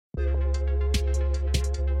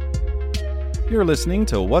You're listening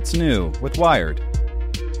to What's New with Wired.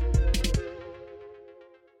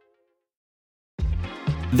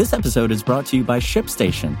 This episode is brought to you by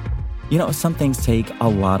ShipStation. You know, some things take a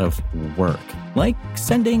lot of work, like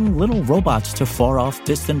sending little robots to far-off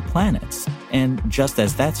distant planets. And just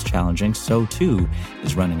as that's challenging, so too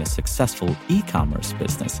is running a successful e-commerce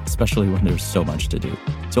business, especially when there's so much to do.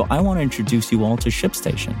 So I want to introduce you all to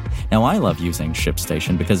ShipStation. Now, I love using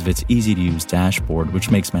ShipStation because of its easy-to-use dashboard,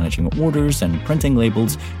 which makes managing orders and printing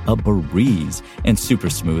labels a breeze and super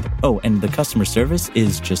smooth. Oh, and the customer service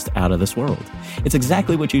is just out of this world. It's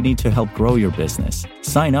exactly what you need to help grow your business.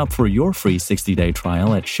 Sign up for your free 60-day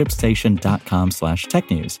trial at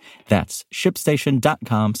shipstation.com/technews. That's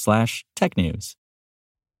shipstation.com/technews.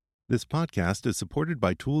 This podcast is supported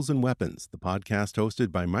by Tools and Weapons, the podcast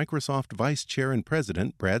hosted by Microsoft Vice Chair and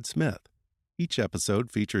President Brad Smith. Each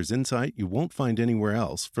episode features insight you won't find anywhere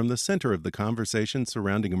else from the center of the conversation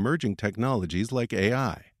surrounding emerging technologies like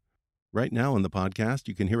AI. Right now on the podcast,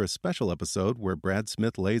 you can hear a special episode where Brad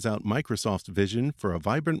Smith lays out Microsoft's vision for a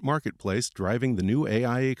vibrant marketplace driving the new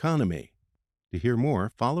AI economy. To hear more,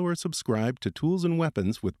 follow or subscribe to Tools and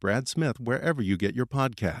Weapons with Brad Smith wherever you get your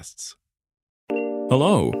podcasts.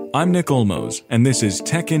 Hello, I'm Nick Olmos, and this is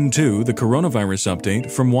Tech In 2, the coronavirus update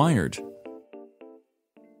from Wired.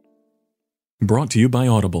 Brought to you by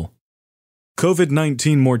Audible.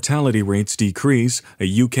 COVID-19 mortality rates decrease, a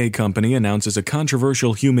UK company announces a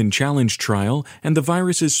controversial human challenge trial, and the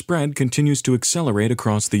virus's spread continues to accelerate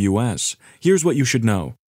across the US. Here's what you should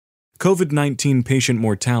know. COVID-19 patient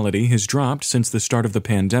mortality has dropped since the start of the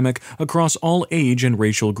pandemic across all age and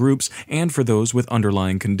racial groups and for those with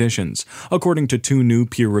underlying conditions, according to 2 new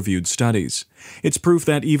peer-reviewed studies. It's proof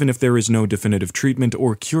that even if there is no definitive treatment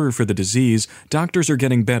or cure for the disease, doctors are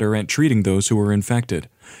getting better at treating those who are infected.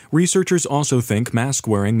 Researchers also think mask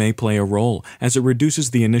wearing may play a role, as it reduces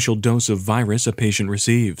the initial dose of virus a patient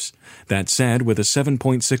receives. That said, with a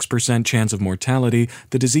 7.6% chance of mortality,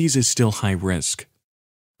 the disease is still high risk.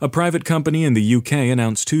 A private company in the UK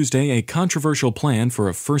announced Tuesday a controversial plan for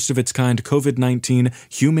a first-of-its-kind COVID-19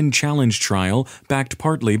 human challenge trial backed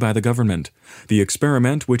partly by the government. The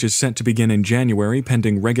experiment, which is set to begin in January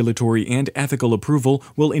pending regulatory and ethical approval,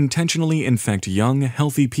 will intentionally infect young,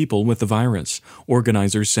 healthy people with the virus.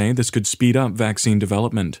 Organizers say this could speed up vaccine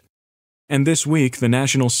development. And this week, the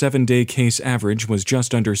national 7-day case average was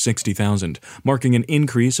just under 60,000, marking an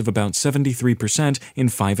increase of about 73% in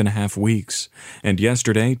 5.5 weeks. And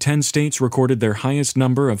yesterday, 10 states recorded their highest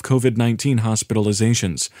number of COVID-19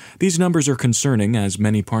 hospitalizations. These numbers are concerning as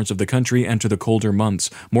many parts of the country enter the colder months,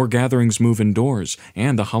 more gatherings move indoors,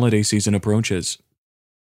 and the holiday season approaches.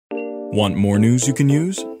 Want more news you can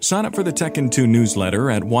use? Sign up for the Tech In 2 newsletter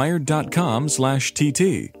at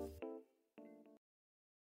wired.com/TT.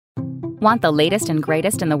 Want the latest and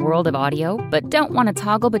greatest in the world of audio, but don't want to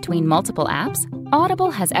toggle between multiple apps?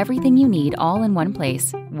 Audible has everything you need all in one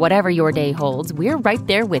place. Whatever your day holds, we're right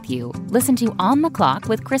there with you. Listen to On the Clock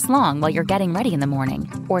with Chris Long while you're getting ready in the morning.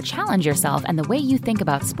 Or challenge yourself and the way you think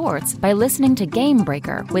about sports by listening to Game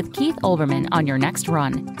Breaker with Keith Olbermann on your next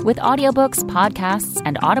run. With audiobooks, podcasts,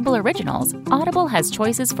 and Audible originals, Audible has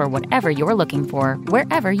choices for whatever you're looking for,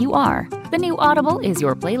 wherever you are. The new Audible is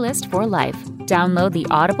your playlist for life. Download the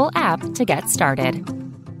Audible app to get started.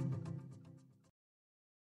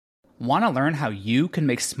 Want to learn how you can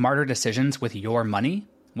make smarter decisions with your money?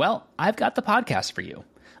 Well, I've got the podcast for you.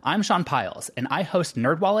 I'm Sean Piles, and I host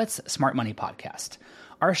NerdWallet's Smart Money Podcast.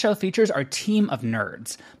 Our show features our team of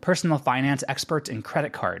nerds, personal finance experts in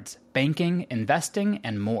credit cards, banking, investing,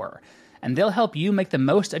 and more. And they'll help you make the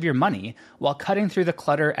most of your money while cutting through the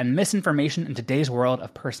clutter and misinformation in today's world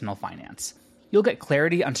of personal finance. You'll get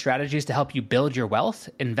clarity on strategies to help you build your wealth,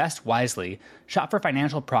 invest wisely, shop for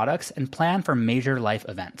financial products, and plan for major life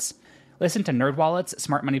events. Listen to NerdWallet's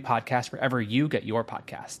Smart Money Podcast wherever you get your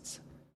podcasts.